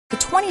The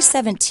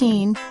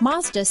 2017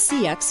 Mazda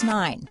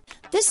CX-9.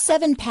 This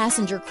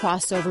 7-passenger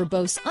crossover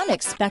boasts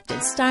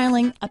unexpected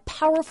styling, a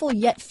powerful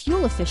yet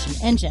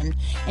fuel-efficient engine,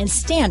 and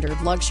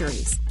standard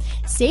luxuries.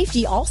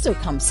 Safety also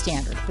comes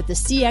standard with the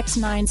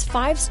CX-9's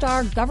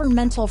 5-star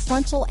governmental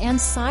frontal and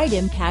side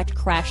impact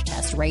crash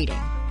test rating.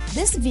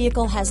 This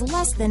vehicle has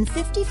less than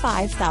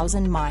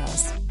 55,000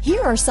 miles.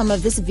 Here are some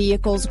of this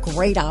vehicle's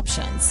great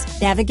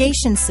options: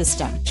 navigation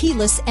system,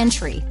 keyless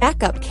entry,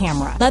 backup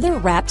camera,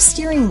 leather-wrapped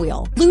steering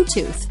wheel,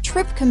 Bluetooth,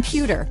 trip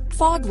computer,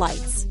 fog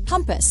lights,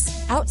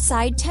 compass,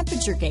 outside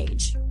temperature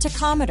gauge,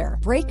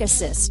 tachometer, brake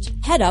assist,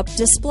 head-up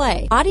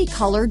display, body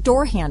color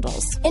door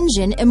handles,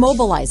 engine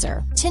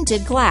immobilizer,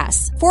 tinted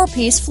glass,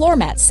 4-piece floor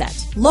mat set,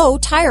 low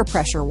tire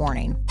pressure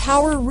warning,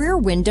 power rear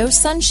window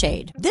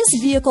sunshade. This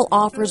vehicle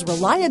offers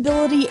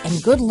reliability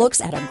and good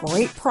looks at a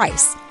great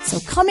price. So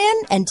come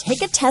in and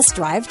take a test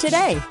drive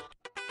today.